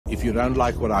If you don't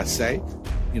like what I say,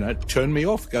 turn me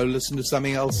off. Go listen to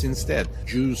something else instead.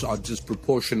 Jews are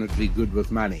disproportionately good with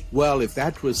money. Well, if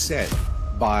that was said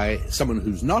by someone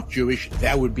who's not Jewish,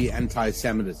 that would be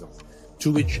anti-Semitism.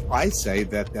 To which I say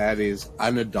that that is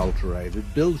unadulterated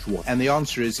bilgewater. And the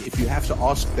answer is, if you have to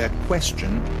ask that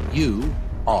question, you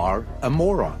are a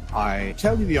moron. I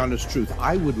tell you the honest truth,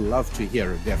 I would love to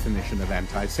hear a definition of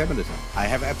anti-Semitism. I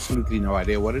have absolutely no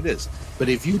idea what it is. But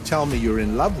if you tell me you're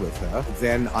in love with her,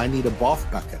 then I need a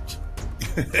bath bucket.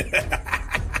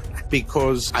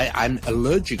 Because I'm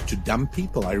allergic to dumb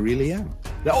people. I really am.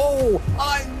 Oh,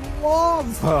 I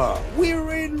love her.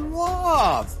 We're in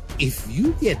love. If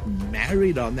you get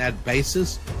married on that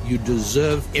basis, you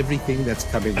deserve everything that's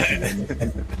coming to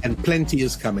you. And plenty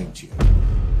is coming to you.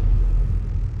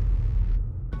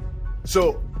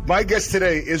 So my guest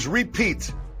today is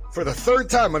repeat for the third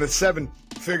time on the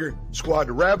Seven-Figure Squad,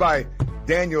 Rabbi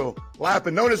Daniel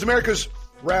Lapin, known as America's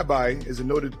Rabbi, is a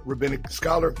noted rabbinic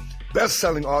scholar,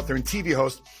 best-selling author and TV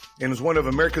host, and is one of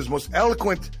America's most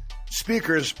eloquent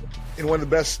speakers. And one of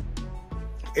the best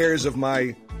areas of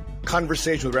my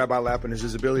conversation with Rabbi Lapin is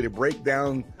his ability to break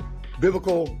down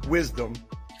biblical wisdom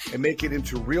and make it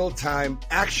into real-time,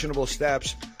 actionable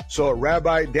steps. So,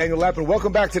 Rabbi Daniel Lapin,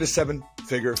 welcome back to the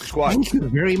Seven-Figure Squad. Thank you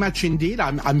very much indeed.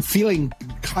 I'm feeling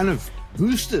kind of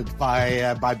boosted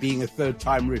by being a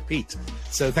third-time repeat.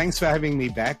 So thanks for having me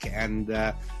back. And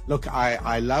look,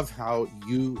 I love how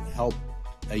you help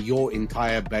your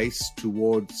entire base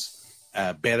towards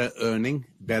better earning,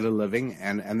 better living,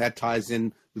 and that ties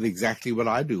in with exactly what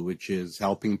I do, which is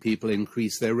helping people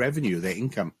increase their revenue, their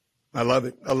income. I love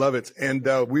it. I love it. And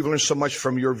we've learned so much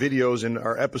from your videos and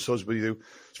our episodes with you.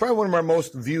 It's probably one of our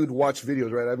most viewed, watched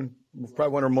videos, right, Evan?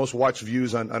 Probably one of our most watched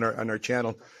views on our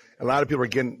channel. A lot of people are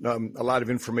getting a lot of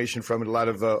information from it, a lot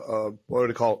of what do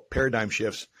they call paradigm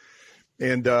shifts.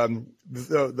 And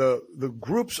the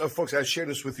groups of folks, I've shared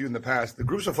this with you in the past, the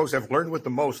groups of folks I've learned with the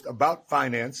most about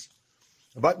finance,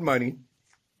 about money,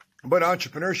 about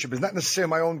entrepreneurship is not necessarily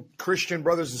my own Christian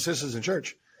brothers and sisters in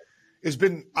church. It's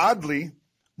been oddly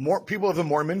more people of the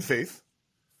Mormon faith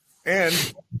and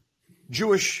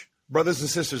Jewish brothers and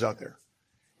sisters out there.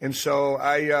 And so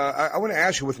I want to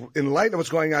ask you, in light of what's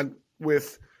going on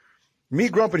with me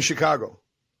growing up in Chicago,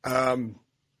 and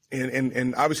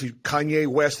obviously Kanye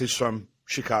West is from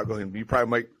Chicago, and you probably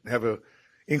might have a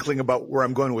inkling about where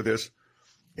I'm going with this.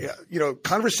 Yeah,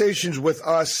 conversations with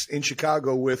us in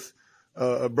Chicago with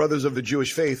brothers of the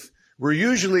Jewish faith, we're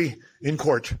usually in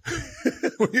court.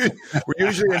 we're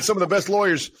usually, and some of the best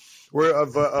lawyers were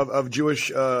of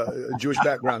Jewish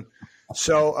background.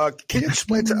 So can you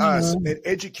explain to us and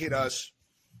educate us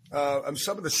on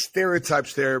some of the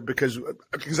stereotypes there? Because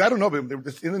I don't know, but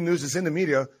it's in the news, it's in the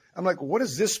media. I'm like, what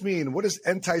does this mean? What does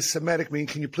anti-Semitic mean?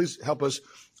 Can you please help us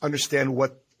understand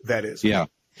what that is? Yeah.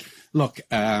 Look,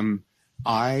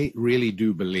 I really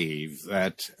do believe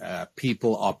that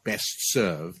people are best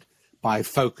served by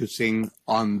focusing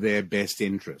on their best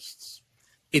interests.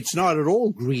 It's not at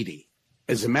all greedy.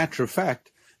 As a matter of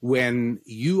fact, when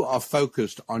you are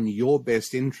focused on your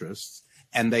best interests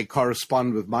and they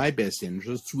correspond with my best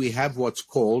interests, we have what's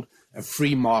called a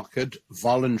free market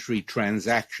voluntary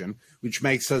transaction, which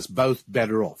makes us both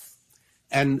better off.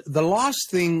 And the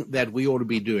last thing that we ought to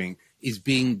be doing is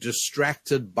being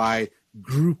distracted by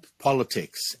group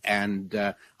politics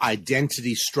and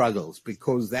identity struggles,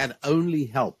 because that only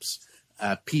helps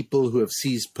people who have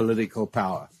seized political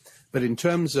power. But in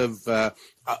terms of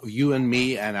you and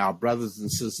me and our brothers and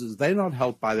sisters, they're not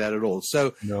helped by that at all.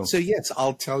 So, no. So yes,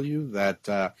 I'll tell you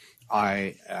that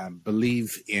I believe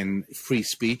in free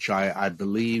speech. I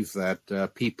believe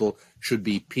that people should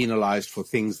be penalized for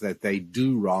things that they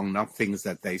do wrong, not things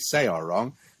that they say are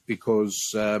wrong,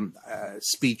 because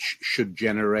speech should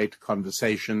generate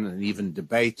conversation and even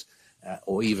debate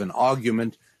or even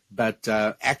argument, but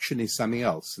action is something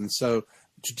else. And so,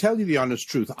 to tell you the honest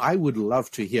truth, I would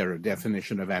love to hear a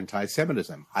definition of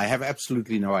anti-Semitism. I have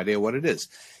absolutely no idea what it is.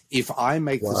 If I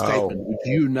make the statement, which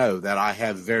you know that I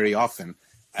have very often,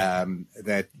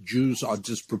 that Jews are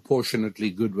disproportionately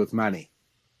good with money,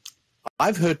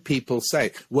 I've heard people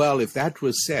say, well, if that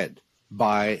was said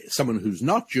by someone who's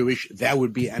not Jewish, that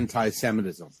would be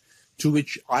anti-Semitism. To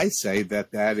which I say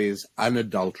that that is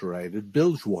unadulterated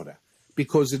bilgewater,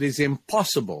 because it is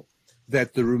impossible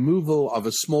that the removal of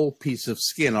a small piece of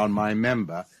skin on my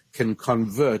member can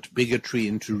convert bigotry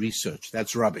into research.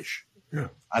 That's rubbish. Yeah.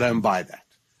 I don't buy that.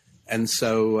 And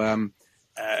so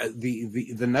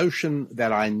the notion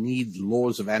that I need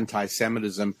laws of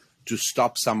anti-Semitism to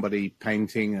stop somebody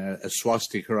painting a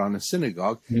swastika on a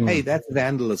synagogue, hey, that's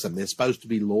vandalism. There's supposed to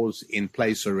be laws in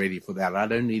place already for that. I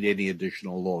don't need any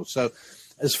additional laws. So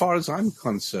As far as I'm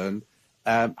concerned,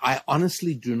 I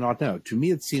honestly do not know. To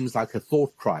me, it seems like a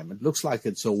thought crime. It looks like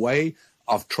it's a way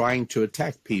of trying to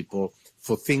attack people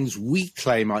for things we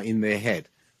claim are in their head.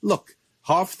 Look,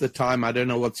 half the time I don't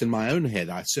know what's in my own head.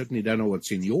 I certainly don't know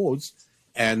what's in yours.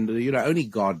 And, only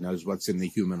God knows what's in the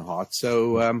human heart.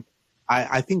 So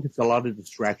I think it's a lot of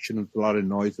distraction. It's a lot of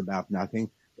noise about nothing.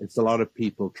 It's a lot of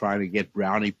people trying to get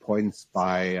brownie points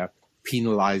by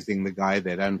penalizing the guy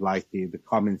they don't like the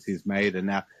comments he's made. And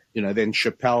now, then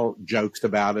Chappelle jokes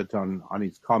about it on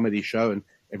his comedy show, and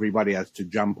everybody has to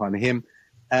jump on him.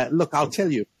 Look, I'll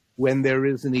tell you, when there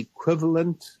is an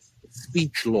equivalent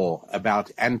speech law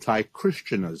about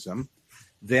anti-Christianism,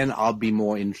 then I'll be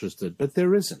more interested. But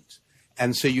there isn't.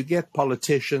 And so you get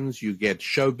politicians, you get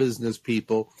show business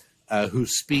people who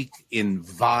speak in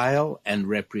vile and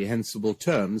reprehensible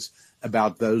terms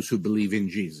about those who believe in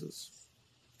Jesus.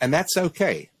 And that's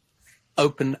okay.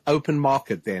 Open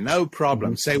market there, no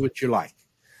problem. Say what you like.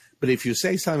 But if you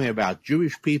say something about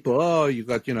Jewish people, you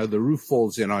got, the roof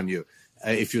falls in on you.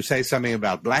 If you say something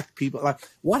about black people,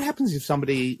 what happens if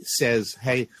somebody says,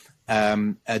 hey,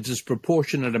 a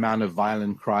disproportionate amount of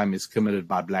violent crime is committed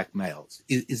by black males?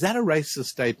 Is that a racist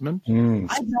statement?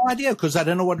 I have no idea, because I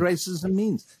don't know what racism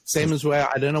means. Same as where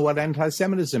I don't know what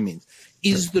anti-Semitism means.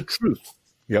 Is the truth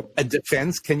a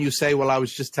defense? Can you say, well, I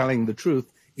was just telling the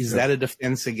truth? Is that a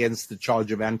defense against the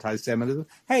charge of anti-Semitism?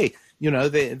 Hey,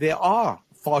 there are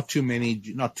far too many,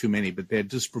 not too many, but there are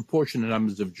disproportionate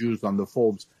numbers of Jews on the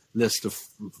Forbes list of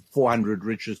 400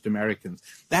 richest Americans.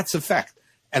 That's a fact.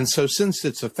 And so since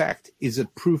it's a fact, is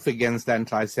it proof against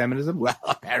anti-Semitism? Well,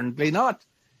 apparently not.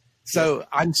 So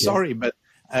I'm sorry, but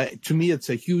to me, it's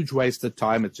a huge waste of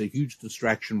time. It's a huge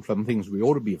distraction from things we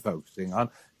ought to be focusing on,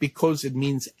 because it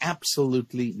means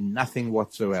absolutely nothing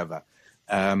whatsoever.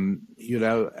 They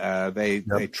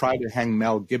try to hang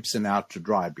Mel Gibson out to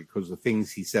dry because of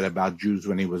things he said about Jews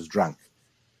when he was drunk.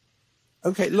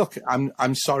 Okay, look,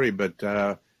 I'm sorry,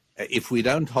 but if we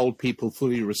don't hold people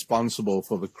fully responsible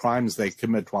for the crimes they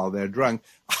commit while they're drunk,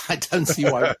 I don't see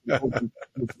why we hold them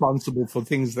responsible for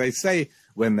things they say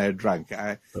when they're drunk.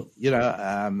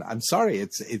 I'm sorry,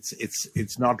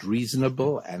 it's not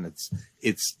reasonable, and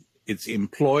it's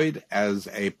employed as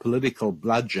a political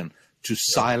bludgeon to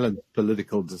silence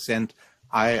political dissent.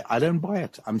 I don't buy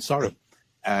it. I'm sorry.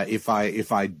 If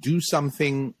I do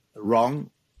something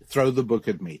wrong, throw the book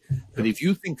at me. But if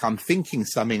you think I'm thinking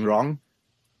something wrong,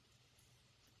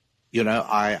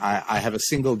 I have a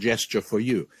single gesture for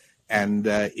you. And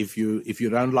if you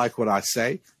don't like what I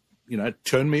say,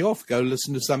 turn me off. Go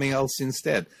listen to something else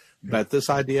instead. But this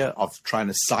idea of trying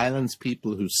to silence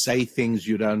people who say things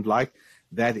you don't like,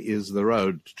 that is the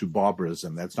road to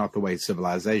barbarism. That's not the way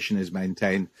civilization is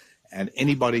maintained. And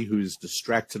anybody who is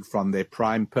distracted from their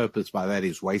prime purpose by that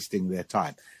is wasting their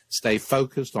time. Stay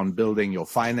focused on building your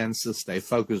finances. Stay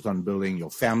focused on building your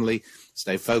family.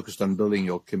 Stay focused on building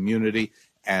your community.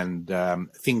 And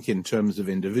think in terms of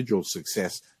individual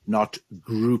success, not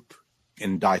group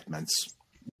indictments.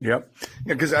 Yep.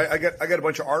 Yeah, because I got a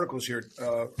bunch of articles here,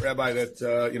 Rabbi, that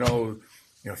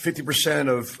 50%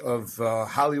 of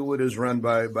Hollywood is run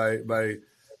by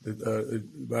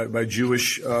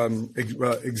Jewish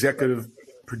executive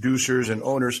producers and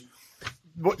owners.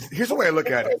 Here's the way I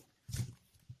look at it.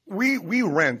 We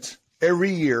rent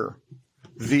every year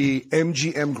the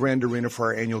MGM Grand Arena for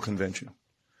our annual convention,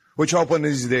 which I hope one of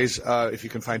these days, if you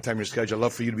can find time in your schedule, I'd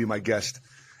love for you to be my guest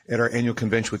at our annual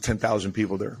convention with 10,000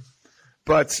 people there.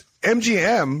 But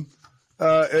MGM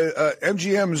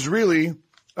is really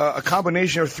a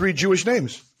combination of three Jewish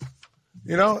names,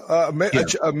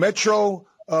 Metro,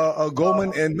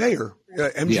 Goldman, and Mayer,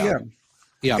 MGM.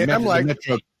 Yeah, and I'm like,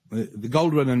 the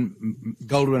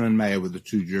Goldwyn and Mayer were the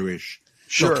two Jewish.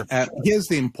 Sure. Look, here's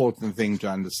the important thing to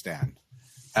understand.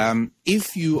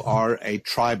 If you are a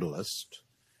tribalist,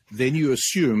 then you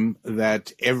assume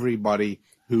that everybody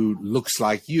who looks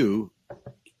like you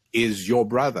is your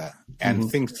brother and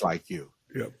thinks like you.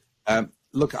 Yep.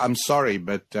 Look, I'm sorry,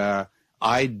 but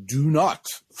I do not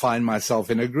find myself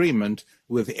in agreement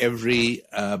with every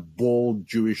bald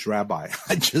Jewish rabbi.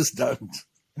 I just don't.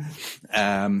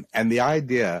 And the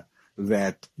idea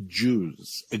that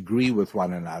Jews agree with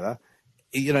one another,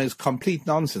 is complete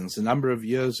nonsense. A number of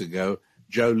years ago,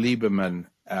 Joe Lieberman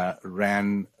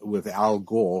ran with Al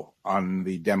Gore on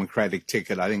the Democratic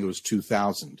ticket. I think it was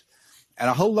 2000. And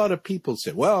a whole lot of people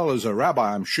said, well, as a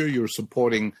rabbi, I'm sure you're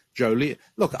supporting Joe Lieberman.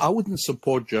 Look, I wouldn't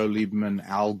support Joe Lieberman,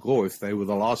 Al Gore. If they were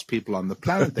the last people on the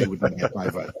planet, they wouldn't get my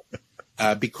vote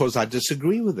because I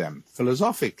disagree with them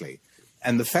philosophically.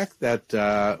 And the fact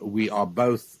that we are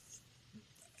both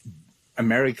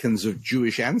Americans of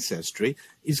Jewish ancestry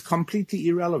is completely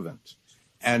irrelevant.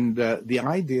 And the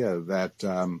idea that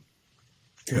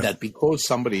that because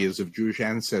somebody is of Jewish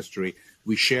ancestry,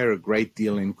 we share a great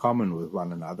deal in common with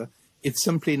one another, it's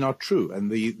simply not true. And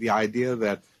the idea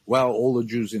that, well, all the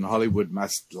Jews in Hollywood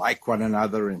must like one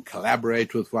another and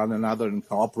collaborate with one another and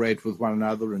cooperate with one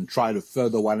another and try to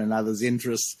further one another's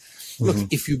interests. Look,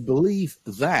 if you believe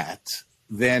that,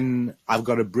 then I've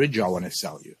got a bridge I want to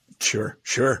sell you. Sure.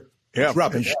 Yeah, it's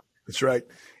rubbish. That's right.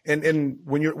 And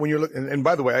when you're looking, and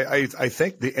by the way, I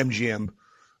thank the MGM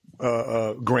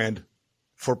grant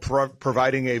for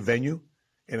providing a venue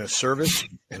and a service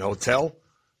and a hotel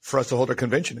for us to hold our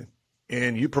convention in.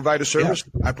 And you provide a service,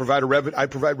 I provide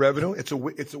revenue.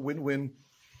 It's a win-win.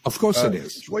 Of course it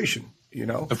is. Situation, you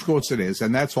know. Of course it is,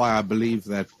 and that's why I believe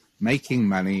that making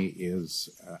money is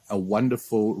a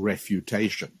wonderful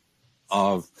refutation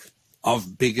of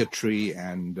bigotry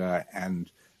and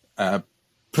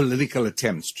political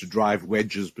attempts to drive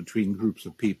wedges between groups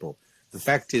of people. The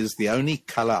fact is, the only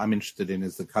color I'm interested in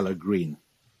is the color green.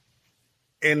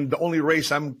 And the only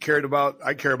race I care about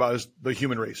is the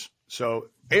human race. So,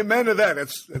 amen to that.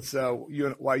 That's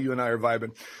why you and I are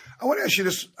vibing. I want to ask you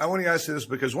this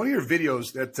because one of your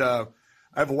videos that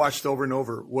I've watched over and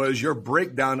over was your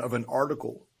breakdown of an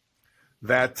article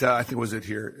that I think was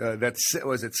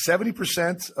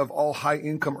 70% of all high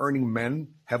income earning men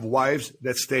have wives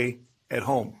that stay at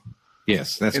home.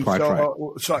 Yes, that's quite right.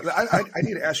 So I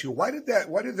need to ask you, why did that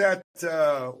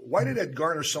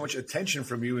garner so much attention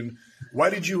from you, and why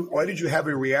did you have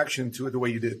a reaction to it the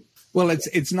way you did? Well,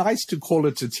 it's nice to call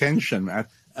it attention, Matt.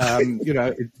 You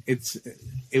know,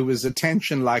 it was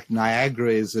attention like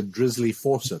Niagara is a drizzly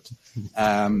faucet.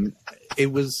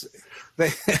 It was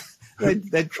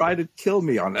they tried to kill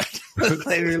me on it.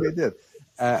 They really did.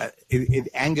 It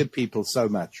angered people so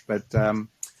much, but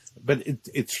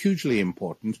it's hugely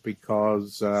important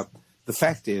because the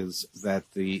fact is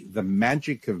that the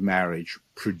magic of marriage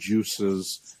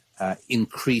produces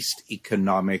increased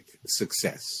economic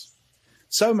success.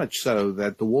 So much so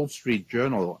that the Wall Street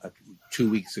Journal 2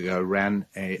 weeks ago ran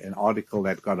an article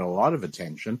that got a lot of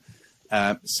attention,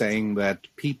 saying that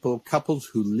couples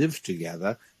who live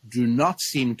together do not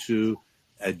seem to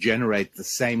generate the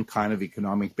same kind of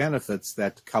economic benefits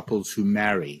that couples who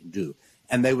marry do.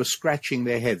 And they were scratching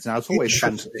their heads. Now, it's always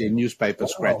fun to see a newspaper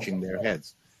scratching their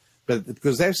heads. But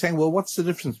because they're saying, well, what's the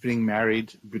difference between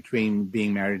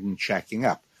being married and shacking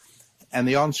up? And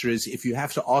the answer is, if you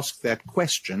have to ask that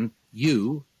question,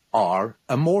 you are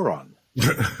a moron.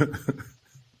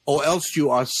 Or else you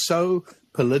are so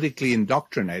politically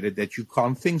indoctrinated that you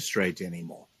can't think straight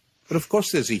anymore. But of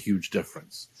course, there's a huge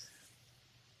difference.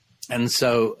 And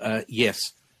so,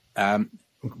 yes,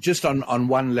 just on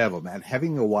one level, man,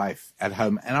 having a wife at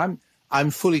home, and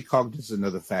I'm fully cognizant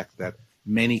of the fact that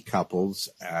many couples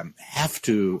have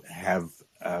to have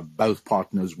both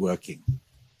partners working.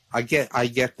 I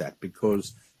get that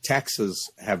because taxes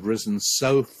have risen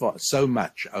so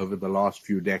much over the last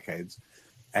few decades,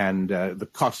 and the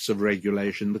costs of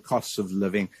regulation, the costs of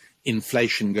living,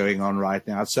 inflation going on right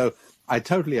now. So I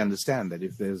totally understand that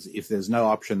if there's no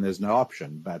option, there's no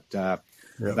option. But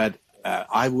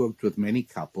I worked with many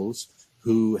couples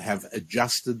who have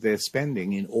adjusted their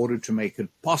spending in order to make it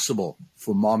possible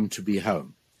for mom to be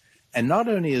home. And not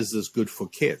only is this good for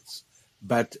kids,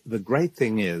 but the great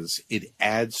thing is it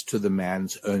adds to the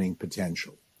man's earning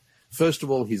potential. First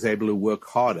of all, he's able to work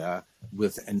harder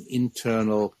with an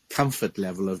internal comfort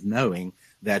level of knowing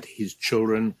that his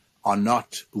children are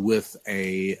not with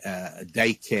a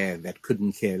daycare that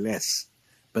couldn't care less,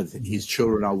 but his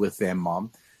children are with their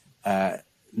mom.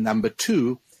 Number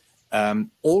two,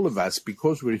 all of us,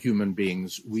 because we're human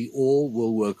beings, we all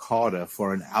will work harder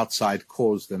for an outside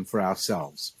cause than for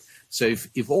ourselves. So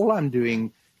if all I'm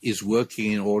doing is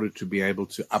working in order to be able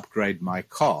to upgrade my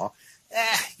car,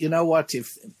 you know what?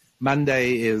 If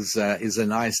Monday is a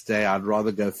nice day, I'd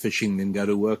rather go fishing than go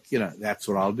to work. You know, that's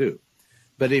what I'll do.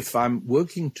 But if I'm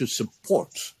working to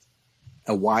support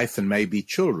a wife and maybe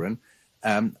children,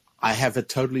 I have a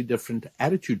totally different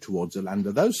attitude towards it.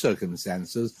 Under those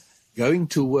circumstances, going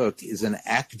to work is an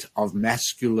act of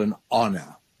masculine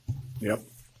honor. Yep.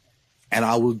 And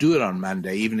I will do it on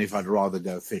Monday, even if I'd rather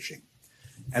go fishing.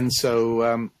 And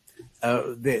so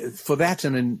for that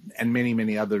and many,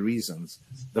 many other reasons,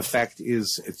 the fact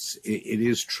is it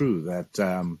is true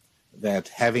that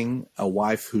having a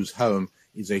wife who's home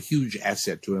is a huge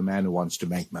asset to a man who wants to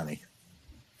make money.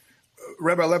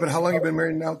 Rabbi Lapin, how long have you been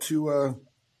married now to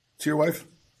your wife?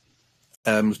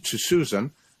 To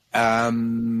Susan.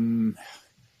 Gosh,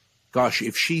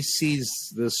 if she sees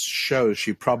this show,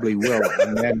 she probably will.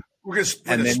 And then we're going to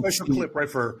put a special clip right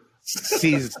for her.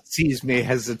 sees me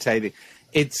hesitating.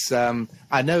 It's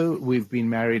I know we've been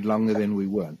married longer than we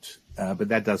weren't, but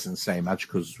that doesn't say much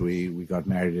because we got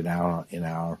married in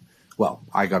our well,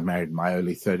 I got married in my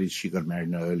early 30s. She got married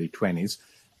in her early 20s.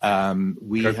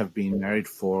 We have been married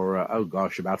for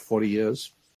about 40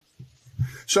 years.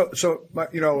 So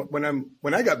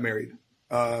when I got married,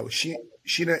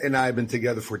 Sheena and I have been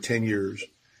together for 10 years.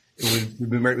 We've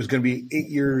been married. It was going to be 8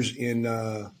 years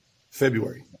in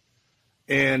February,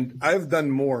 and I've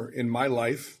done more in my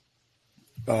life,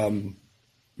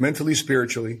 mentally,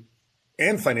 spiritually,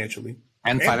 and financially,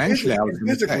 and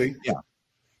physically,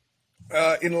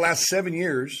 in the last 7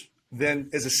 years than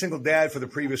as a single dad for the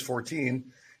previous 14.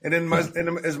 And then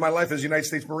as my life as a United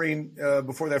States Marine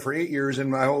before that for 8 years, and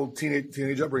my whole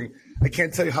teenage upbringing, I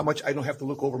can't tell you how much I don't have to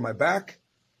look over my back.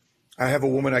 I have a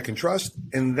woman I can trust,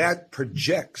 and that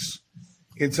projects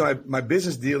into my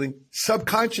business dealing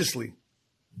subconsciously.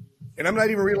 And I'm not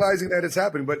even realizing that it's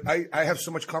happening, but I have so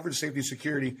much comfort, safety,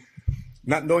 security,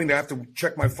 not knowing that I have to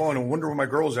check my phone and wonder where my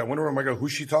girl's at, wonder where my girl,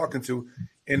 who's she talking to,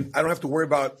 and I don't have to worry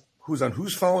about who's on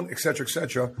whose phone, et cetera, et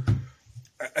cetera.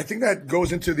 I think that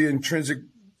goes into the intrinsic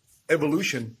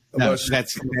evolution of us.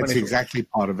 That's exactly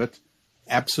part of it.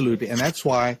 Absolutely. And that's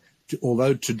why,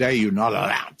 although today you're not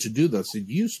allowed to do this, it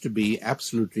used to be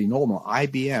absolutely normal.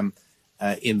 IBM,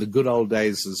 in the good old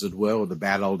days, as it were, or the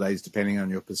bad old days, depending on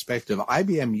your perspective,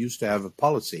 IBM used to have a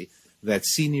policy that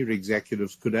senior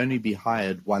executives could only be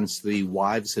hired once the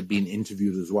wives had been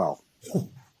interviewed as well.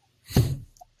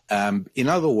 In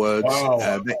other words,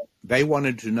 they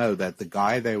wanted to know that the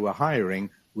guy they were hiring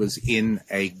was in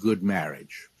a good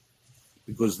marriage,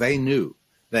 because they knew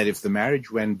that if the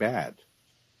marriage went bad,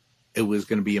 it was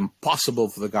going to be impossible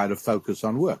for the guy to focus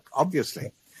on work,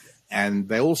 obviously. And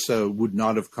they also would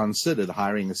not have considered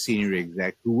hiring a senior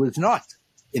exec who was not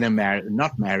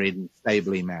not married and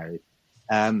stably married.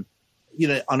 On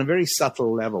a very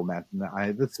subtle level, Matt,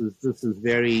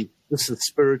 this is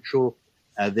spiritual.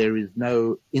 There is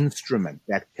no instrument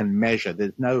that can measure.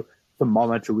 There's no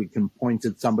thermometer we can point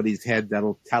at somebody's head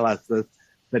that'll tell us this.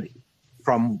 But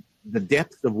from the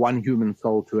depth of one human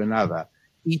soul to another,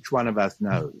 each one of us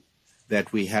knows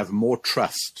that we have more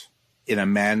trust in a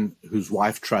man whose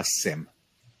wife trusts him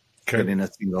than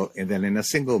in a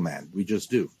single man. We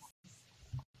just do.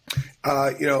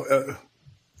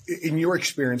 In your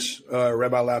experience,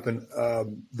 Rabbi Lapin,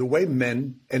 the way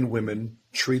men and women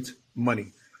treat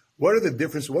money, what are the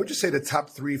differences? What would you say the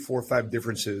top 3, 4, 5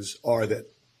 differences are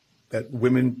that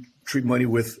women treat money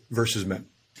with versus men?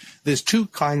 There's two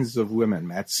kinds of women,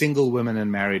 Matt: single women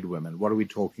and married women. What are we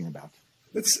talking about?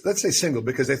 Let's say single,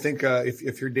 because I think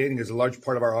if you're dating, as a large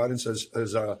part of our audience as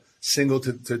single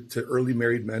to early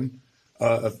married men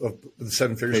of the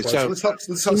 7 figures. Okay, so let's talk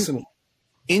single.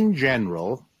 In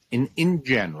general, to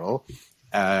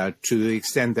the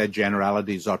extent that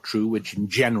generalities are true, which in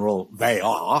general they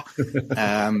are,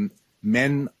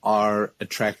 men are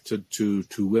attracted to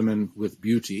women with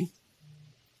beauty,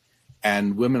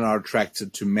 and women are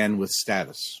attracted to men with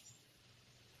status.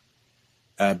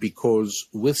 Because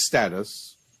with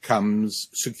status comes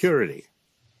security.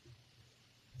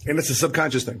 And it's a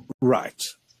subconscious thing. Right,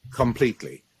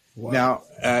 completely. Wow.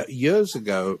 Now, years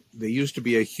ago, there used to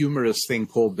be a humorous thing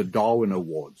called the Darwin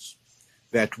Awards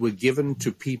that were given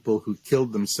to people who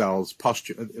killed themselves.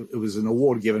 It was an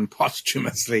award given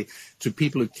posthumously to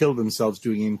people who killed themselves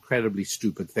doing incredibly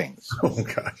stupid things. Oh,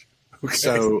 gosh. Okay.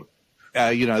 So,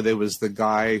 there was the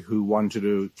guy who wanted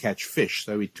to catch fish.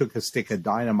 So he took a stick of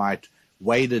dynamite,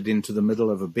 waded into the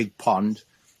middle of a big pond,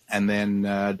 and then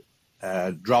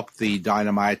dropped the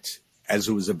dynamite as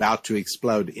it was about to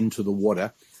explode into the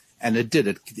water. And it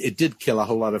did kill a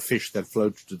whole lot of fish that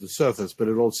floated to the surface, but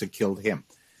it also killed him.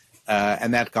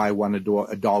 And that guy won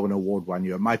a Darwin Award one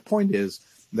year. My point is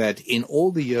that in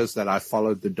all the years that I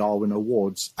followed the Darwin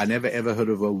Awards, I never ever heard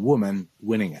of a woman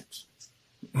winning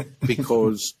it,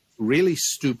 because really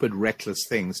stupid, reckless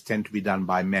things tend to be done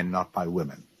by men, not by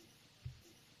women.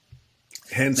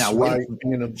 Hence why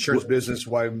in the insurance business,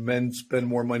 why men spend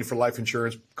more money for life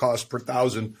insurance costs per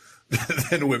thousand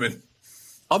than women.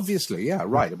 Obviously, yeah,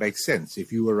 right. It makes sense.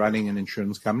 If you were running an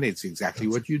insurance company, it's exactly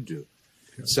what you do.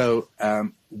 Yeah. So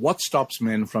what stops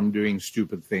men from doing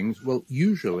stupid things? Well,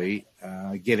 usually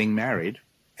getting married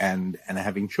and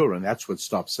having children. That's what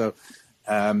stops. So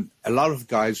a lot of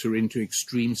guys who are into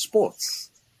extreme sports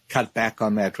cut back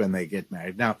on that when they get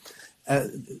married. Now,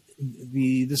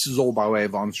 this is all by way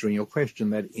of answering your question,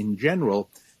 that in general,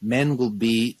 men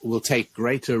will take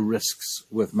greater risks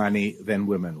with money than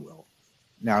women will.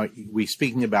 Now, we're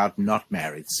speaking about not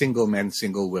married, single men,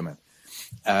 single women.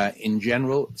 In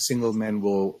general, single men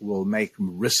will make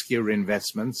riskier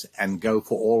investments and go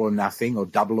for all or nothing or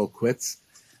double or quits.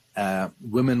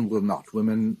 Women will not.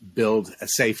 Women build a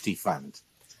safety fund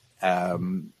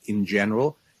in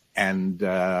general, and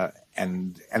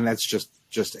that's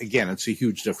just again, it's a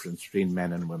huge difference between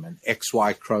men and women.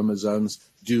 XY chromosomes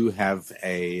do have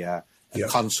a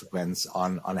consequence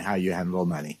on how you handle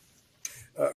money.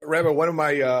 Rabbi, one of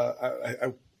my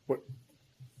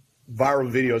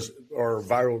viral videos or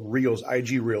viral reels,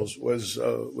 IG reels, was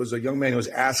a young man who was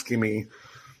asking me,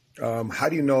 how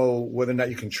do you know whether or not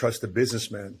you can trust a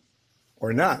businessman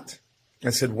or not? I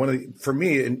said, for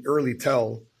me, an early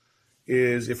tell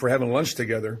is if we're having lunch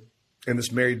together and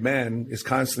this married man is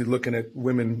constantly looking at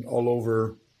women all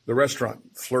over the restaurant,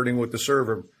 flirting with the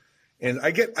server. And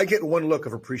I get one look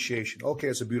of appreciation. Okay,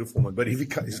 it's a beautiful woman. But if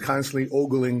he's constantly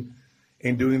ogling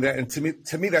and doing that, and to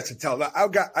me, that's a tell. I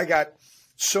got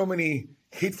so many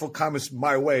hateful comments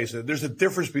my way. So there's a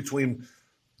difference between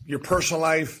your personal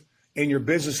life and your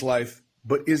business life.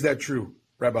 But is that true,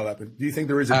 Rabbi Lapin? Do you think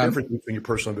there is a difference between your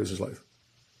personal and business life?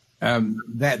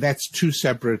 That's two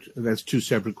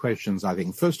separate questions, I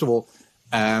think. First of all,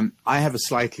 I have a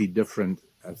slightly different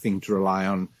thing to rely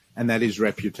on, and that is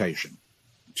reputation.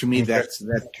 To me,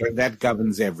 that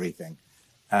governs everything.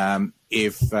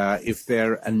 If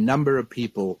there are a number of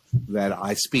people that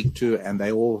I speak to and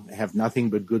they all have nothing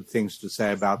but good things to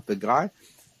say about the guy,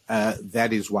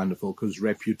 that is wonderful, because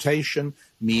reputation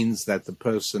means that the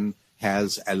person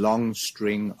has a long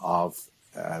string of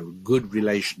good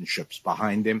relationships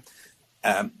behind him.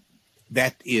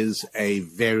 That is a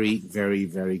very, very,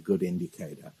 very good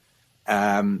indicator.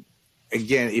 Again,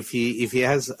 if he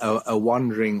has a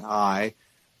wandering eye,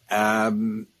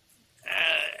 I'd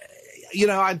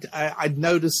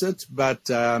notice it, but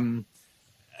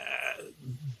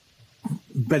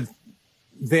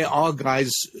there are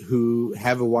guys who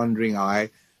have a wandering eye.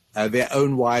 Their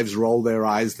own wives roll their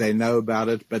eyes. They know about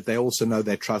it, but they also know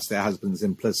they trust their husbands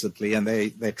implicitly, and they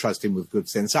trust him with good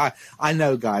sense. I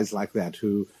know guys like that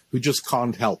who just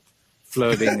can't help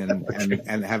flirting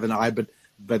and have an eye, but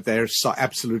they're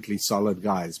absolutely solid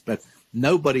guys. But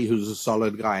nobody who's a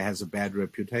solid guy has a bad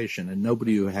reputation, and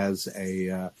nobody who has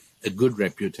a good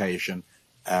reputation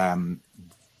has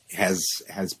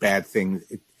bad things.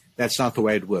 That's not the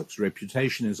way it works.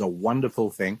 Reputation is a wonderful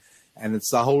thing, and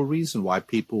it's the whole reason why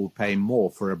people pay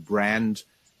more for a brand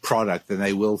product than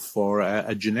they will for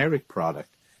a generic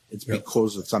product. It's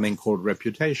because of something called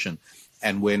reputation.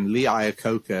 And when Lee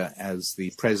Iacocca, as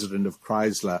the president of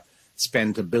Chrysler,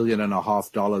 spent $1.5 billion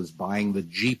buying the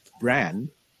Jeep brand,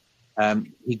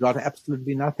 he got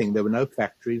absolutely nothing. There were no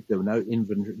factories. There were no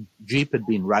inventory. Jeep had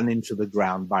been run into the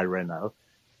ground by Renault.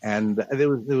 And there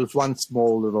was one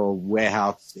small little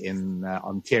warehouse in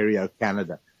Ontario,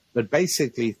 Canada. But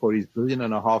basically, for his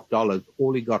 $1.5 billion,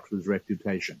 all he got was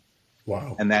reputation.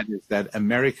 Wow. And that is that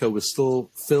America was still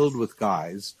filled with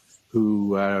guys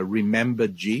who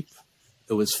remembered Jeep.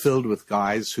 It was filled with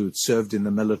guys who had served in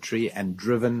the military and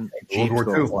driven Jeeps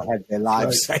or had their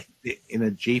lives saved in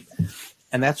a Jeep.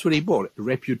 And that's what he bought.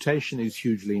 Reputation is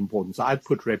hugely important. So I'd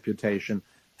put reputation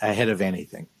ahead of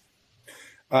anything.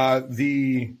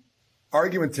 The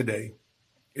argument today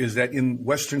is that in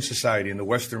Western society, in the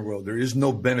Western world, there is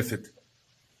no benefit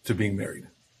to being married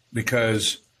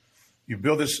because you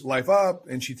build this life up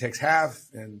and she takes half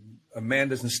and a man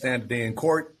doesn't stand a day in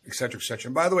court, et cetera, et cetera.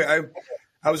 And by the way,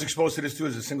 I was exposed to this too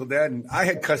as a single dad, and I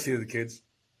had custody of the kids.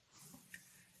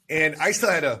 And I still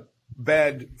had a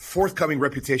bad forthcoming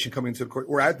reputation coming into the court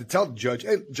where I had to tell the judge,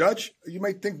 hey, judge, you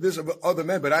might think this of other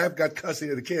men, but I have got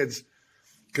custody of the kids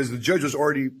because the judge was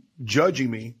already judging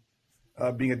me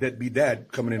being a deadbeat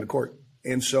dad coming into court.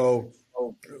 And so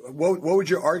what would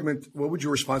your argument, what would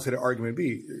your response to that argument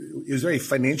be? Is there a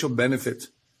financial benefit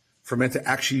for men to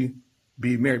actually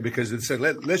be married? Because it said,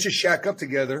 let's just shack up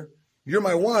together. You're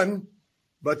my one.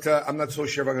 But I'm not so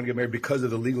sure if I'm going to get married because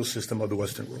of the legal system of the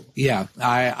Western world. Yeah,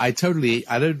 I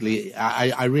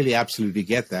really absolutely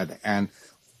get that. And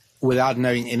without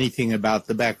knowing anything about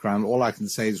the background, all I can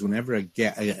say is whenever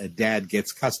a dad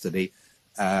gets custody,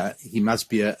 he must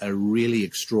be a really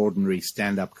extraordinary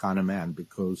stand-up kind of man,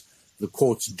 because the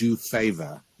courts do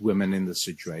favor women in this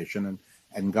situation.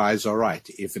 And guys are right.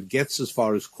 If it gets as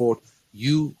far as court,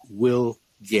 you will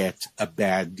get a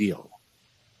bad deal.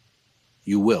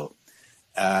 You will.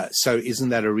 So isn't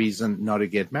that a reason not to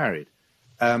get married?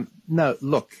 No,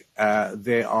 look,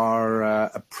 there are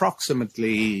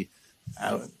approximately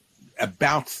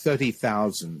about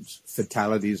 30,000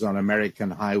 fatalities on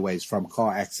American highways from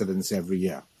car accidents every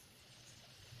year.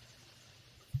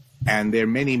 And there are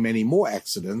many, many more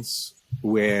accidents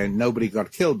where nobody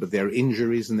got killed, but there are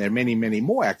injuries, and there are many, many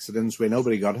more accidents where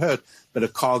nobody got hurt, but a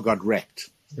car got wrecked.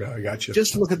 Yeah, I got you.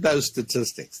 Just look at those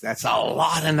statistics. That's a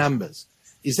lot of numbers.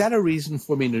 Is that a reason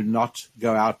for me to not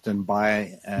go out and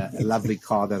buy a lovely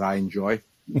car that I enjoy?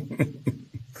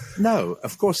 No,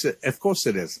 of course it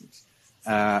isn't.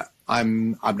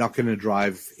 I'm not going to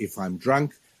drive if I'm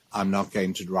drunk. I'm not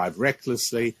going to drive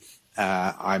recklessly.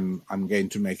 I'm going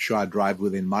to make sure I drive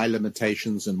within my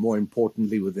limitations, and more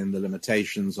importantly, within the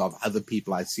limitations of other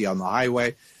people I see on the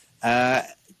highway.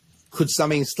 Could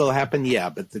something still happen? Yeah,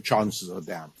 but the chances are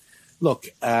down. Look,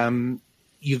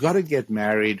 you got to get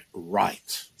married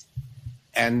right.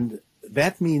 And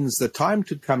that means the time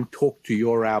to come talk to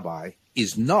your rabbi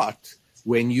is not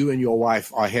when you and your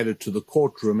wife are headed to the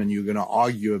courtroom and you're going to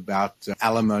argue about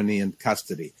alimony and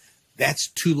custody. That's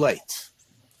too late.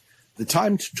 The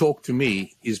time to talk to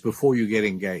me is before you get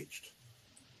engaged.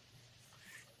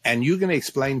 And you're going to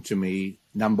explain to me,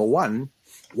 number one,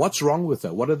 what's wrong with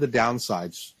her? What are the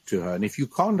downsides to her? And if you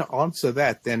can't answer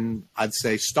that, then I'd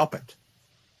say stop it.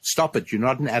 Stop it. You're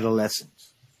not an adolescent.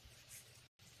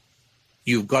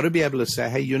 You've got to be able to say,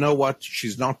 hey, you know what?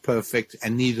 She's not perfect,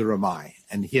 and neither am I.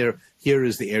 And here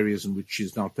is the areas in which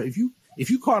she's not perfect.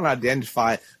 If you can't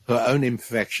identify her own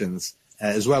imperfections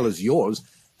as well as yours,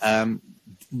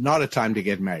 not a time to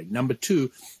get married. Number two,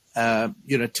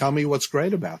 tell me what's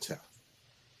great about her.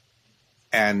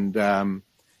 And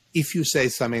if you say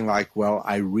something like, well,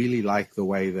 I really like the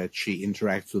way that she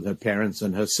interacts with her parents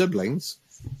and her siblings,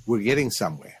 we're getting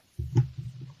somewhere.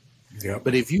 Yep.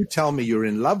 But if you tell me you're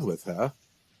in love with her,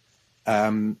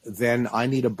 then I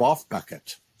need a bath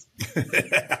bucket.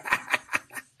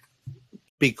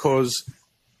 Because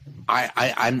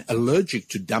I'm allergic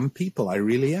to dumb people. I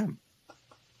really am.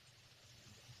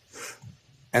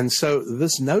 And so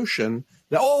this notion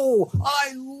that, oh,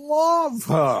 I love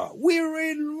her, we're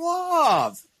in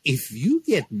love. If you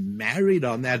get married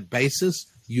on that basis,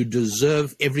 you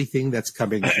deserve everything that's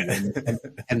coming to you,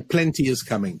 and plenty is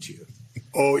coming to you.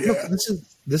 Oh, yeah. Look,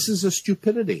 this is a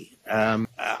stupidity.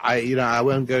 I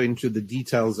won't go into the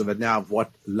details of it now of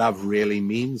what love really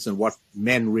means and what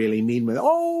men really mean with,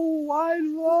 oh, I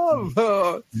love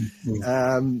her.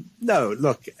 No,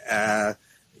 look,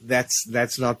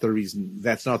 that's not the reason.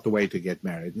 That's not the way to get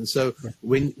married. And so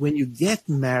when you get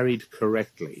married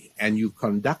correctly and you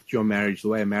conduct your marriage the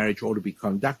way a marriage ought to be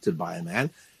conducted by a man,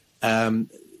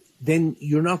 then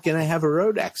you're not going to have a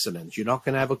road accident. You're not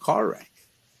going to have a car wreck.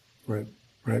 Right.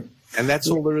 And that's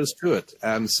all there is to it.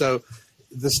 So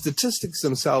the statistics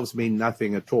themselves mean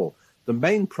nothing at all. The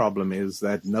main problem is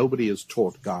that nobody has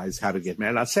taught guys how to get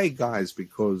married. I say guys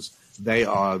because they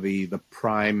are the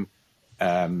prime,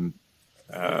 what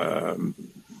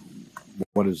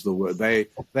is the word? They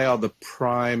are the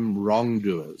prime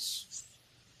wrongdoers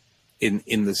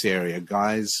in this area.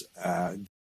 Guys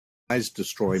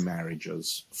destroy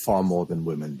marriages far more than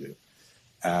women do.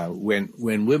 When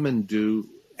women do,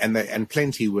 and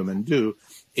plenty of women do,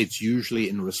 it's usually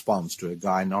in response to a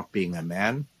guy not being a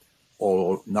man,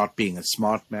 or not being a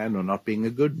smart man, or not being a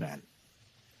good man.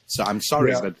 So I'm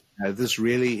sorry, but this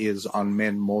really is on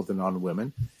men more than on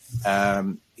women.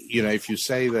 If you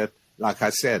say that, like I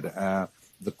said,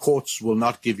 the courts will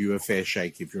not give you a fair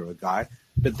shake if you're a guy,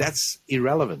 but that's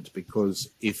irrelevant, because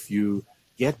if you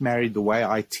get married the way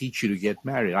I teach you to get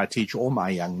married, I teach all my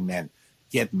young men,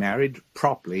 get married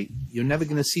properly, you're never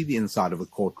going to see the inside of a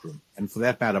courtroom. And for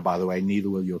that matter, by the way, neither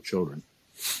will your children.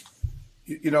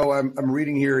 I'm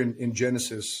reading here in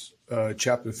Genesis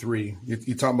chapter 3.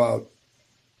 You talk about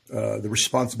the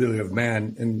responsibility of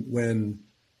man, and when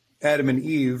Adam and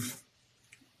Eve,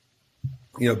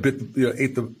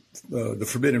 ate the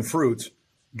forbidden fruit,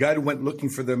 God went looking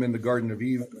for them in the Garden of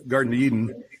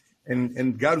Eden,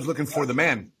 and God was looking for the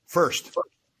man first.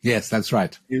 Yes, that's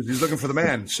right. He's looking for the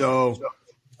man. So,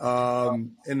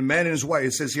 and the man and his wife,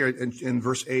 it says here in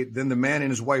verse 8, then the man and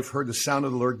his wife heard the sound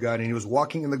of the Lord God, and he was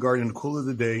walking in the garden in the cool of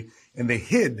the day, and they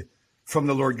hid from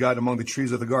the Lord God among the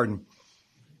trees of the garden.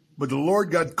 But the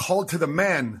Lord God called to the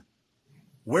man,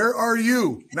 where are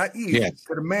you? Not Eve, yes.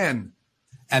 To the man.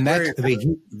 And that's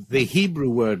the Hebrew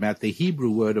word, Matt, the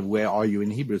Hebrew word of where are you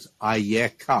in Hebrew is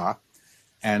ayeka.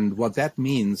 And what that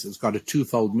means, it's got a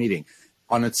twofold meaning.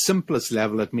 On its simplest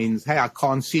level, it means, hey, I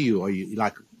can't see you. Are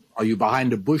you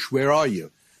behind a bush? Where are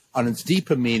you? On its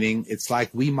deeper meaning, it's like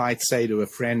we might say to a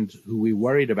friend who we're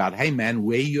worried about, hey, man,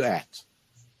 where you at?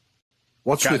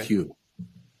 What's with you?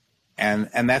 And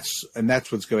that's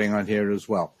what's going on here as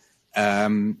well. I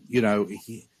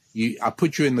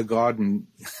put you in the garden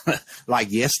like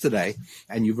yesterday,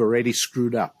 and you've already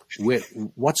screwed up.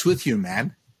 What's with you,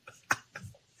 man?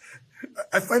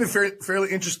 I find it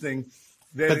fairly interesting.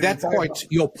 But that point,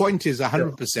 your point is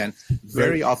 100%.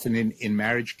 Very often in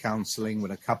marriage counseling,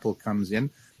 when a couple comes in,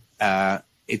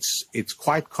 it's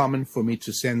quite common for me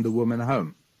to send the woman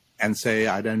home. and say,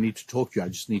 I don't need to talk to you. I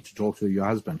just need to talk to your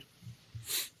husband.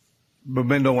 But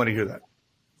men don't want to hear that.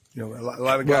 You know, a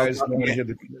lot of guys don't want to hear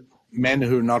that. Men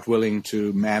who are not willing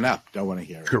to man up don't want to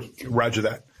hear it. Roger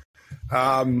that.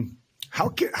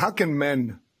 How can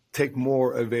men take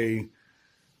more of a,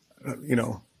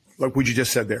 like what you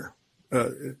just said there?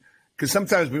 Because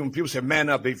sometimes when people say man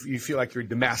up, you feel like you're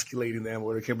demasculating them,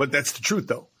 but that's the truth,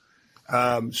 though.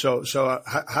 So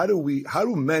how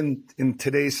do men in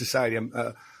today's society?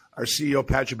 Our CEO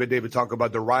Patrick Bet-David talk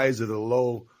about the rise of the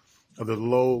low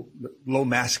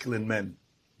masculine men,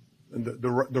 and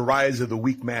the rise of the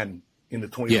weak man in the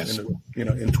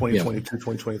 2022,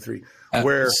 2023.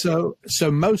 So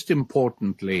most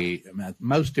importantly,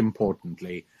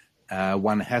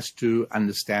 one has to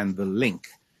understand the link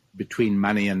between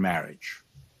money and marriage.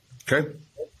 Okay.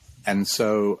 And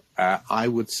so I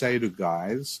would say to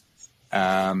guys,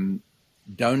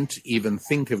 don't even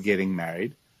think of getting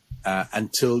married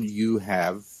until you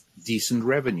have decent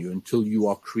revenue, until you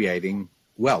are creating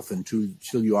wealth, until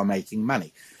you are making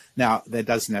money. Now, that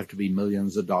doesn't have to be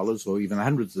millions of dollars or even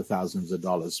hundreds of thousands of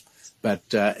dollars, but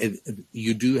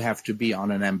you do have to be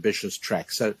on an ambitious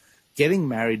track. So getting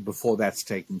married before that's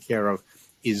taken care of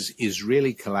is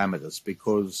really calamitous,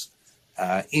 because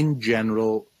in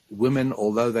general, women,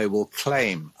 although they will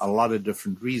claim a lot of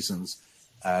different reasons,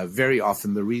 very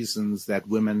often the reasons that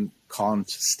women can't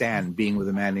stand being with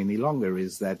a man any longer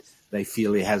is that they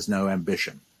feel he has no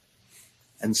ambition.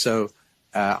 And so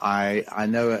I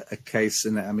know a case,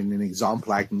 and I mean, an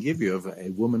example I can give you of a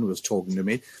woman who was talking to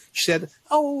me. She said,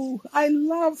 "Oh, I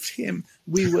loved him.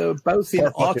 We were both in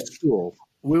art school.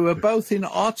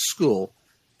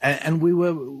 And we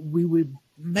were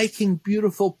making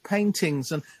beautiful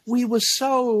paintings, and we were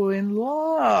so in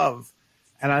love."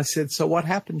 And I said, "So what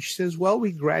happened?" She says, "Well,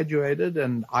 we graduated,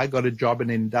 and I got a job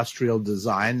in industrial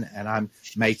design, and I'm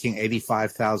making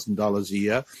 $85,000 a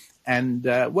year. And,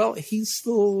 well, he's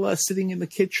still sitting in the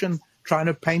kitchen trying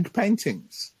to paint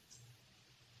paintings."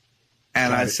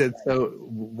 And I said, "So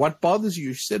what bothers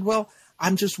you?" She said, "Well,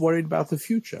 I'm just worried about the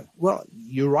future." Well,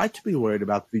 you're right to be worried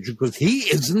about the future, because he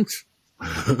isn't.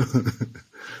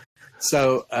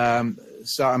 So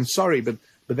I'm sorry, but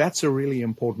that's a really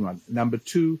important one. Number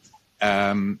two,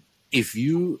 if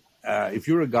you're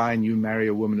a guy and you marry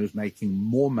a woman who's making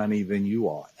more money than you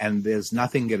are, and there's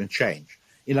nothing going to change.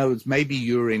 It's maybe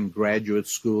you're in graduate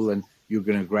school and you're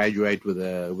going to graduate with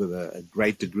a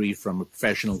great degree from a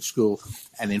professional school,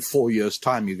 and in 4 years'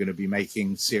 time you're going to be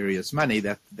making serious money.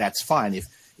 That's fine.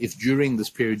 If during this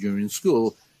period you're in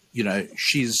school,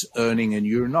 she's earning and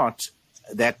you're not,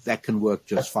 that can work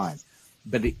just fine.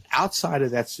 But outside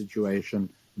of that situation,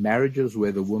 marriages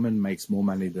where the woman makes more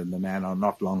money than the man are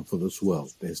not long for this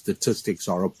world. Their statistics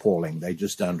are appalling. They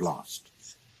just don't last.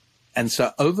 And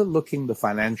so overlooking the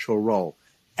financial role,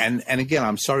 and again,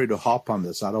 I'm sorry to harp on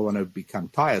this. I don't want to become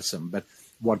tiresome, but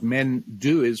what men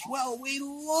do is, well, we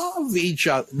love each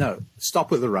other. No, stop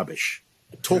with the rubbish.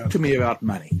 Talk to me about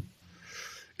money.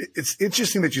 It's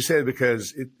interesting that you say it,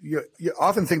 because you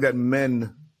often think that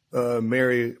men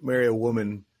marry a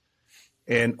woman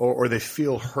or they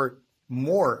feel hurt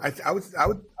more. I would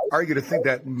argue to think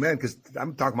that men, because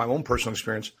I'm talking my own personal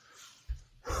experience,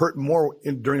 hurt more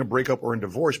during a breakup or in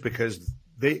divorce, because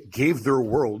they gave their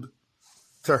world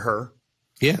to her.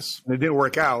 Yes. And it didn't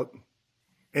work out.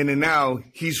 And then now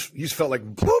he's felt like,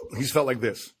 boop, he's felt like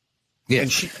this. Yes.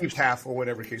 And she keeps half, or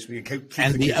whatever the case may be.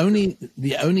 And the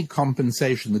only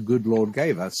compensation the good Lord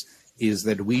gave us is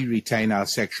that we retain our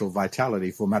sexual vitality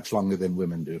for much longer than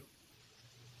women do.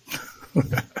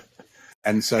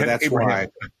 And so that's why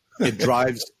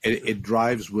it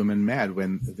drives women mad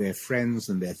when their friends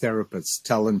and their therapists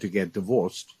tell them to get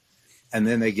divorced, and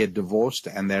then they get divorced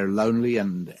and they're lonely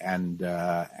and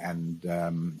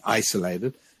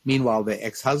isolated. Meanwhile, their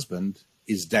ex-husband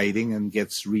is dating and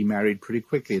gets remarried pretty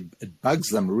quickly. It bugs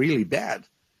them really bad.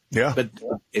 Yeah, but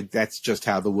that's just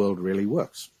how the world really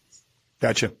works.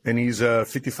 Gotcha. And he's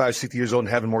 55, 60 years old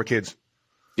and having more kids.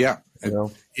 Yeah,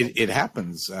 it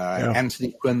happens.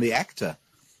 Anthony Quinn, the actor,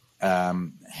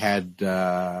 had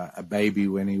a baby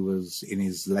when he was in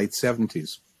his late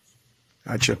 70s.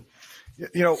 Gotcha.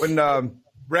 When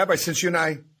Rabbi, since you and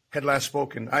I had last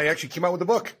spoken, I actually came out with a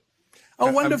book.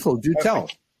 Oh, wonderful. Do tell.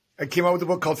 I came out with a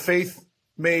book called Faith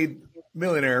Made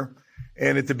Millionaire,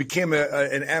 and it became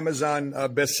an Amazon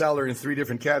bestseller in 3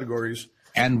 different categories.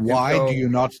 And why did you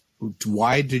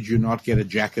not get a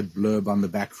jacket blurb on the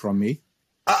back from me?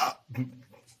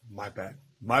 My bad.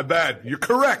 You're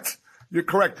correct.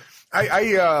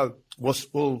 I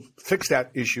will fix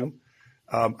that issue.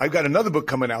 I've got another book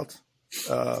coming out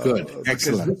Good,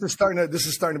 excellent. This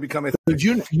is starting to become a.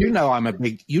 I'm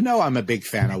a big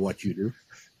fan of what you do.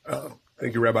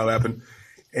 Thank you, Rabbi Lapin.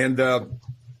 And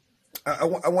I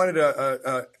wanted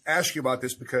to ask you about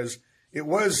this because it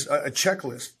was a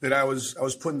checklist that I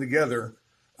was putting together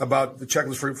about the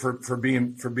checklist for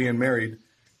being married.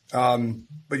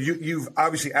 But you've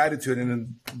obviously added to it, and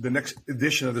in the next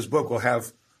edition of this book will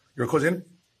have your quotes. And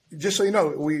just so you know,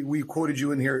 we quoted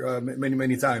you in here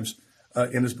many times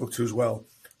in this book too as well.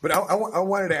 But I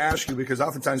wanted to ask you because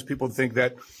oftentimes people think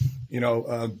that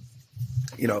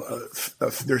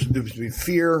there's between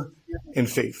fear and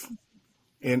faith,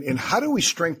 and how do we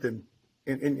strengthen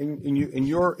in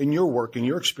your work, in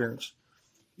your experience?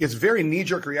 It's very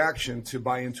knee-jerk reaction to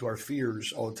buy into our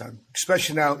fears all the time,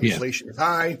 especially now inflation is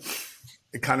high.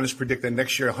 Economists predict that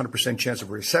next year 100% chance of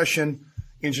a recession.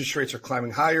 Interest rates are climbing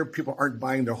higher. People aren't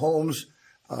buying their homes.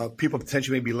 People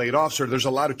potentially may be laid off. So there's a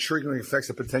lot of triggering effects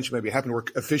that potentially may be happening. We're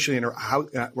officially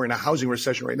we're in a housing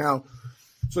recession right now.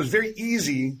 So it's very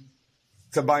easy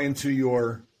to buy into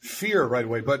your fear right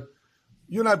away. But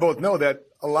you and I both know that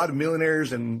a lot of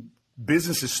millionaires and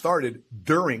businesses started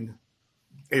during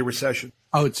a recession.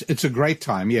 Oh, it's a great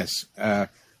time, yes.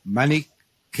 Money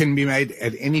can be made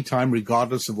at any time,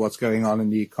 regardless of what's going on in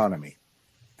the economy.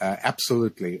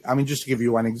 Absolutely. I mean, just to give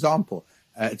you one example,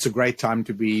 it's a great time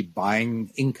to be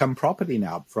buying income property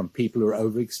now from people who are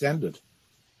overextended.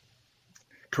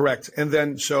 Correct. And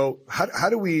then, so how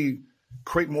do we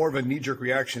create more of a knee-jerk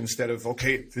reaction instead of,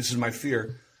 okay, this is my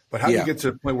fear, but how do you get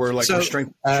to the point where we're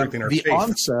strengthening our faith?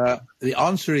 The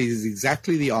answer is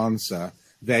exactly the answer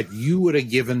that you would have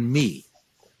given me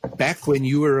back when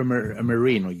you were a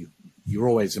Marine, or you're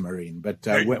always a Marine, but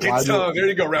there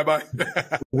you go, Rabbi.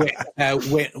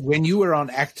 when you were on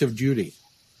active duty,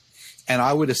 and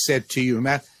I would have said to you,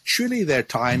 Matt, surely there are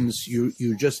times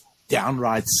you just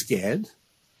downright scared,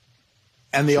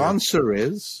 and the answer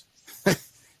is,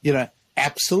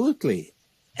 absolutely.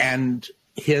 And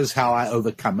here's how I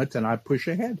overcome it, and I push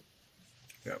ahead.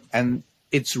 Yeah. And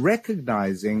it's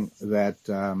recognizing that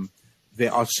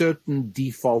there are certain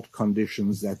default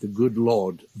conditions that the good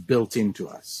Lord built into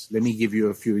us. Let me give you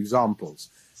a few examples.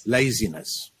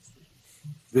 Laziness,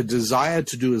 the desire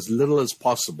to do as little as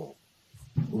possible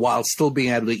while still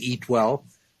being able to eat well.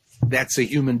 That's a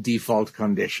human default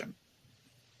condition.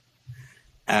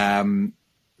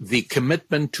 The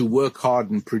commitment to work hard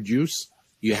and produce,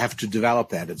 you have to develop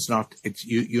that.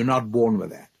 You're not born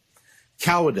with that.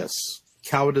 Cowardice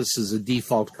is a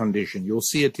default condition. You'll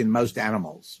see it in most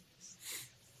animals.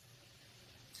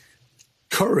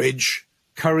 Courage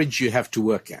you have to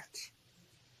work at.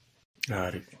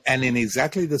 And in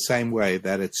exactly the same way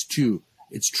that it's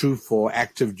true for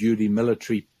active duty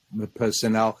military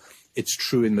personnel, it's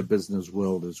true in the business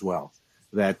world as well.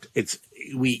 That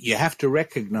you have to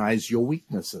recognize your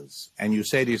weaknesses, and you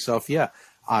say to yourself,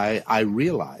 I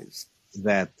realize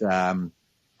that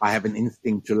I have an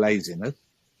instinct to laziness.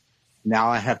 Now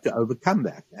I have to overcome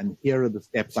that, and here are the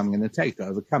steps I'm going to take to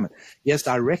overcome it. Yes,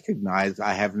 I recognize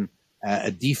I have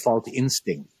a default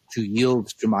instinct to yield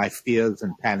to my fears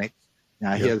and panics.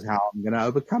 Now here's how I'm going to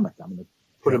overcome it. I'm going to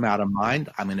put them out of mind.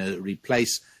 I'm going to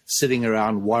replace sitting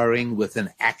around worrying with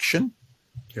an action.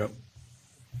 Yep.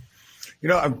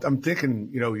 I'm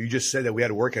thinking, you just said that we had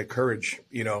to work at courage,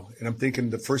 and I'm thinking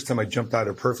the first time I jumped out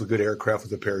of a perfectly good aircraft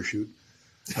with a parachute,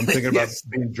 I'm thinking about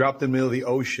being dropped in the middle of the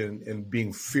ocean and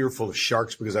being fearful of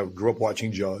sharks because I grew up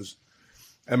watching Jaws.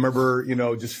 I remember,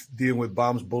 just dealing with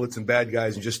bombs, bullets, and bad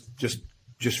guys, and just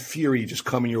fury just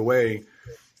coming your way.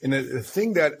 And the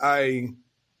thing that I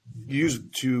used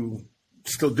to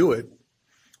still do it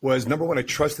was, number one, I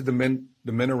trusted the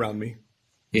men around me.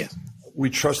 Yes. We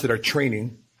trusted our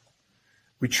training.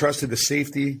 We trusted the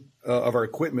safety of our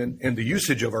equipment and the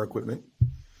usage of our equipment.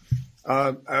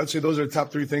 I would say those are the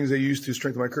top three things I use to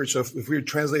strengthen my courage. So if we would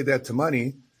translate that to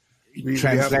money,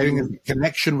 translating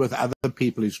connection with other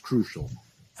people is crucial.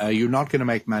 You're not going to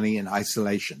make money in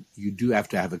isolation. You do have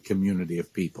to have a community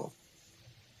of people.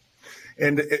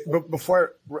 And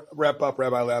before I wrap up,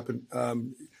 Rabbi Lapin,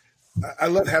 I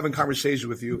love having conversations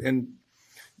with you. And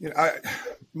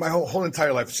my whole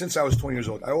entire life, since I was 20 years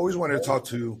old, I always wanted to talk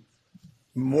to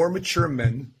more mature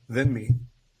men than me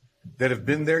that have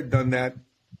been there, done that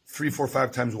 3, 4,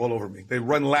 5 times well over me. They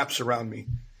run laps around me.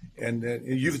 And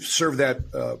you've served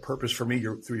that purpose for me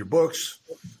through your books,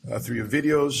 through your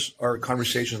videos, our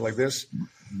conversations like this.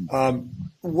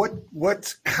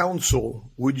 What counsel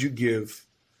would you give,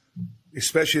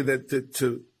 especially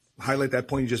to highlight that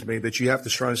point you just made, that you have to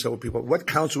surround yourself with people? What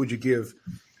counsel would you give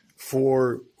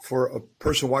for a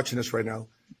person watching this right now,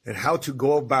 and how to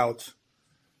go about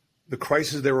the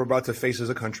crisis that we're about to face as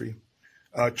a country,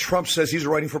 Trump says he's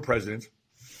running for president.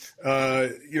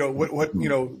 The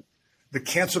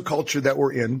cancel culture that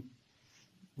we're in.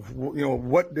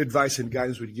 What advice and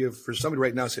guidance would you give for somebody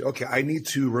right now? Say, okay, I need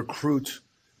to recruit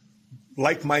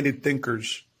like-minded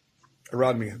thinkers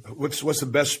around me. What's the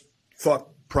best thought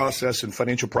process and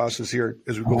financial process here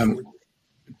as we go forward?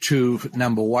 To,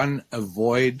 number one,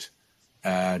 avoid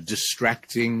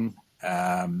distracting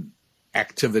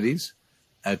activities,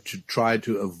 to try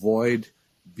to avoid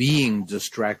being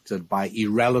distracted by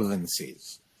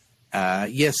irrelevancies.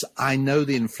 Yes, I know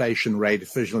the inflation rate,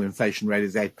 official inflation rate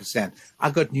is 8%.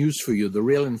 I've got news for you. The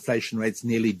real inflation rate's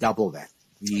nearly double that.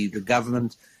 The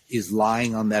government is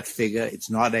lying on that figure. It's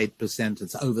not 8%.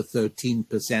 It's over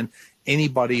 13%.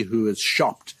 Anybody who has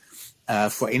shopped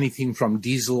for anything from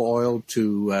diesel oil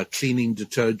to cleaning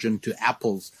detergent to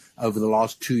apples over the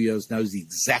last 2 years knows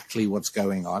exactly what's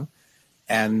going on.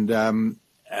 And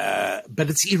but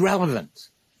it's irrelevant.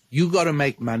 You got to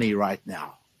make money right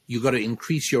now. You got to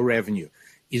increase your revenue.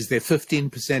 Is there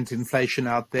 15% inflation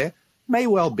out there? May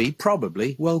well be,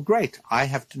 probably. Well, great. I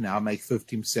have to now make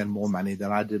 15% more money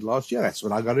than I did last year. That's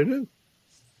what I got to do.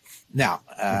 Now,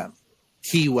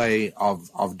 key way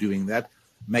of doing that,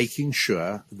 making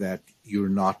sure that you're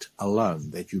not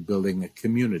alone, that you're building a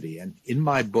community. And in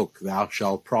my book, Thou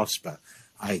Shalt Prosper,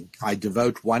 I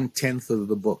devote 1/10 of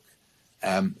the book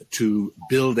to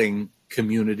building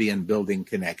community and building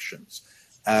connections.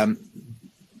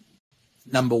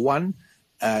 Number one,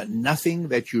 nothing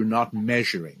that you're not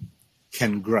measuring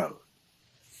can grow.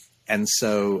 And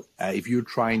so if you're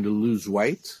trying to lose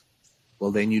weight,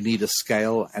 well, then you need a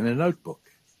scale and a notebook.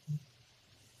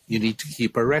 You need to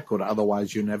keep a record,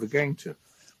 otherwise you're never going to.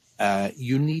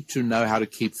 You need to know how to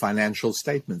keep financial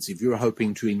statements. If you're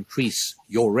hoping to increase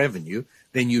your revenue,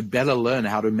 then you'd better learn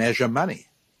how to measure money.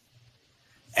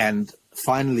 And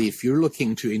finally, if you're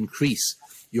looking to increase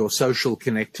your social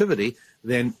connectivity,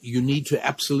 then you need to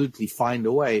absolutely find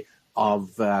a way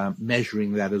of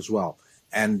measuring that as well.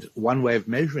 And one way of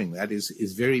measuring that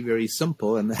is very, very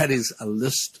simple, and that is a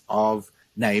list of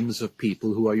names of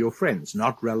people who are your friends,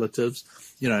 not relatives,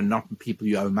 not people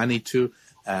you owe money to,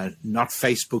 not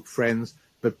Facebook friends,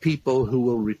 but people who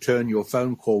will return your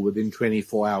phone call within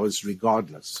 24 hours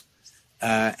regardless.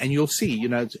 And you'll see,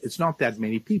 it's not that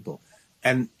many people.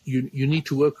 And you need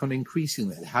to work on increasing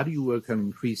that. How do you work on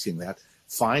increasing that?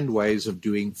 Find ways of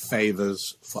doing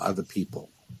favors for other people.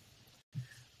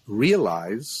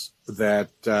 Realize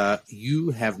that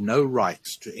you have no right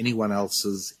to anyone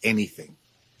else's anything.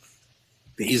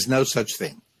 There is no such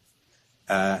thing.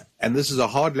 And this is a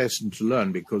hard lesson to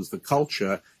learn because the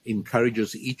culture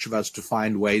encourages each of us to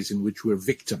find ways in which we're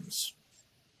victims.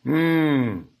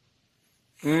 And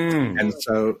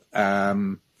so,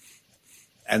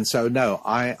 no,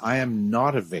 I am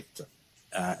not a victim.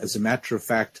 As a matter of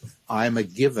fact, I am a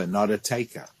giver, not a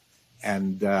taker.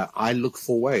 And I look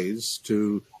for ways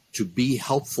to be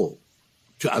helpful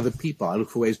to other people. I look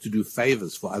for ways to do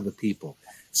favors for other people.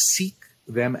 Seek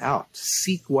them out.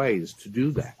 Seek ways to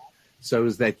do that so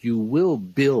as that you will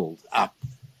build up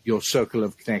your circle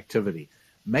of connectivity.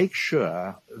 Make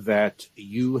sure that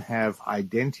you have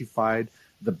identified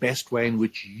the best way in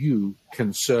which you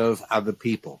can serve other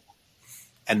people,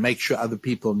 and make sure other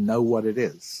people know what it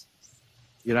is.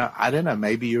 I don't know,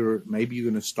 maybe you're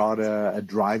going to start a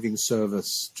driving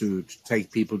service to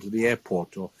take people to the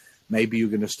airport, or maybe you're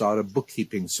going to start a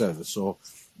bookkeeping service, or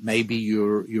maybe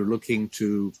you're looking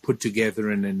to put together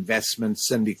an investment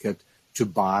syndicate to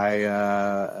buy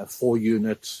a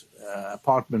 4-unit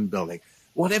apartment building.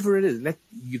 Whatever it is,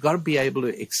 you got to be able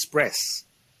to express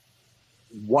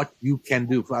what you can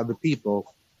do for other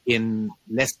people in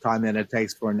less time than it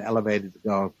takes for an elevator to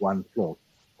go up one floor,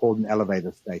 called an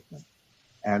elevator statement.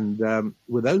 And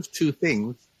with those two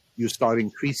things, you start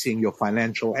increasing your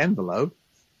financial envelope,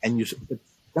 and you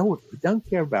don't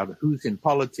care about who's in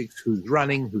politics, who's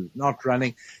running, who's not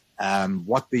running,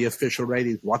 what the official rate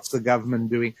is, what's the government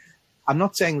doing. I'm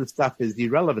not saying this stuff is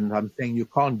irrelevant. I'm saying you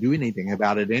can't do anything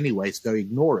about it anyway, so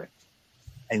ignore it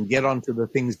and get on to the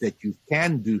things that you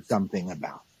can do something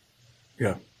about.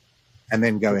 Yeah. And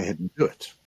then go ahead and do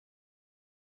it.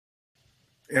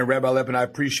 And Rabbi Lapin, I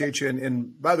appreciate you.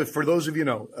 And by the way, for those of you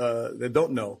that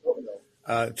don't know,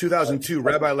 2002,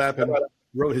 Rabbi Lapin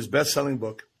wrote his best-selling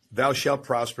book, Thou Shalt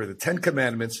Prosper, the 10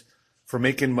 Commandments for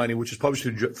Making Money, which is published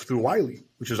through Wiley,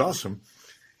 which is awesome.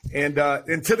 And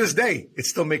to this day, it's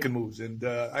still making moves. And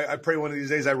I pray one of these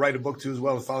days I write a book too as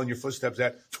well, following your footsteps.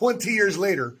 That 20 years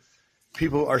later,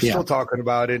 people are still talking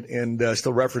about it and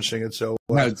still referencing it. So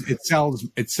no,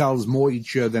 it sells more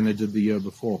each year than it did the year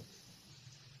before.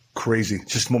 Crazy,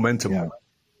 just momentum,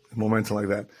 momentum like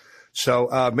that.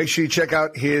 So make sure you check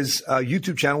out his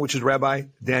YouTube channel, which is Rabbi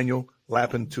Daniel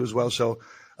Lapin too as well. So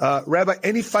Rabbi,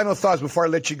 any final thoughts before I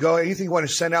let you go? Anything you want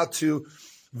to send out to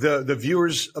the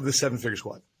viewers of the Seven Figure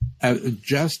Squad?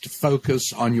 Just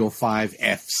focus on your 5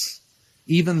 Fs.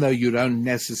 Even though you don't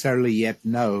necessarily yet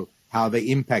know how they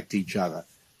impact each other,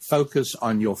 focus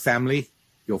on your family,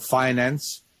 your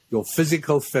finance, your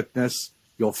physical fitness,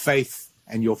 your faith,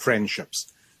 and your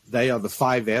friendships. They are the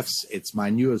 5 Fs. It's my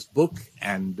newest book,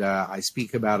 and I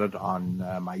speak about it on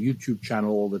my YouTube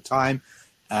channel all the time.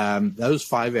 Those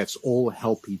 5 Fs all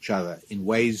help each other in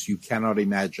ways you cannot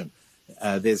imagine.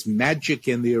 There's magic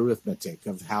in the arithmetic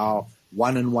of how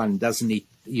 1 and 1 doesn't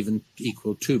even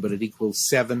equal 2, but it equals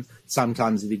 7.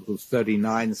 Sometimes it equals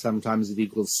 39. Sometimes it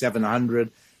equals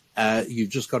 700. You've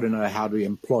just got to know how to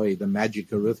employ the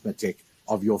magic arithmetic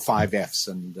of your 5 Fs,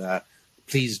 and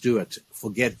please do it.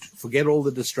 Forget all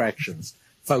the distractions.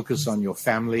 Focus on your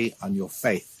family, on your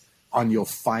faith, on your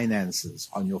finances,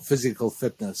 on your physical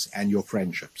fitness, and your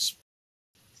friendships.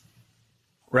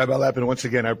 Rabbi Lapin, once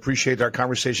again, I appreciate our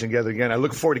conversation together again. I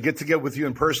look forward to get together with you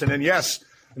in person. And yes,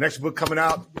 the next book coming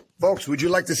out. Folks, would you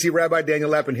like to see Rabbi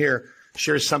Daniel Lapin here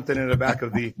share something in the back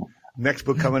of the next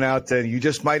book coming out? And you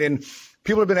just might. And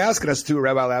people have been asking us too,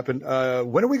 Rabbi Lapin,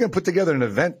 when are we going to put together an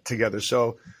event together?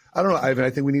 So I don't know, Ivan, I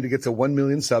think we need to get to 1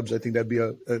 million subs. I think that'd be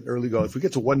an early goal. If we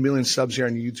get to 1 million subs here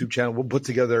on the YouTube channel, we'll put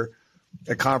together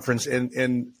a conference.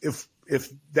 And if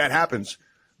that happens,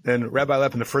 then Rabbi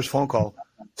Lapin, the first phone call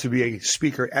to be a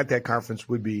speaker at that conference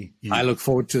would be you. I look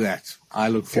forward to that.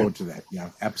 Yeah,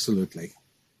 absolutely.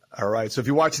 All right. So if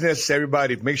you're watching this,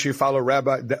 everybody, make sure you follow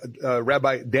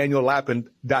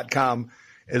RabbiDanielLapin.com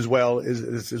as well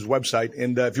as his website.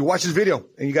 And if you watch this video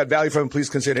and you got value from it, please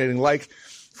consider hitting like.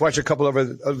 If you watch a couple of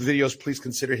other videos, please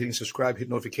consider hitting subscribe, hit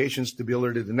notifications to be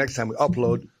alerted the next time we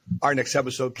upload our next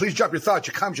episode. Please drop your thoughts,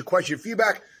 your comments, your questions, your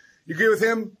feedback. You agree with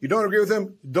him? You don't agree with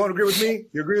him? You don't agree with me?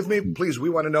 You agree with me? Please, we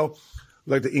want to know.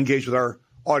 We'd like to engage with our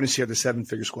audience here at the Seven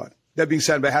Figure Squad. That being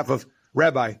said, on behalf of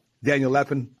Rabbi Daniel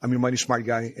Lapin, I'm your money smart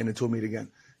guy, and until we meet again,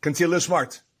 continue to live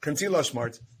smart, continue to love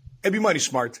smart, and be money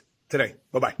smart today.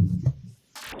 Bye-bye.